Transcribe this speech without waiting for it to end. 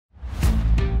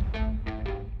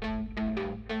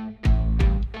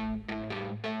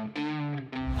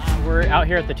We're out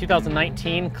here at the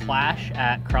 2019 Clash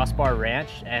at Crossbar Ranch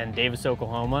in Davis,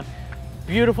 Oklahoma.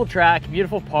 Beautiful track,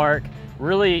 beautiful park.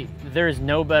 Really, there's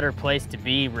no better place to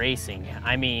be racing.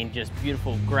 I mean, just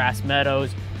beautiful grass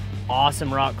meadows,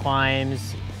 awesome rock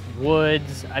climbs,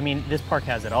 woods. I mean, this park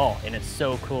has it all, and it's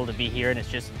so cool to be here. And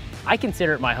it's just, I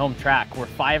consider it my home track. We're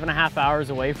 5.5 hours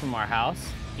away from our house.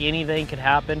 Anything could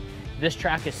happen. This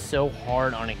track is so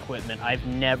hard on equipment. I've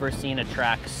never seen a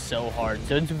track so hard.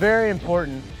 So it's very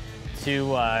important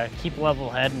to keep level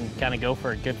head and kind of go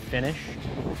for a good finish.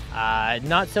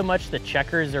 Not so much the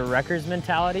checkers or wreckers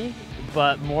mentality,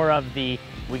 but more of the,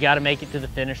 we got to make it to the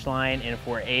finish line, and if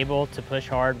we're able to push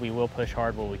hard, we will push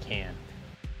hard where we can.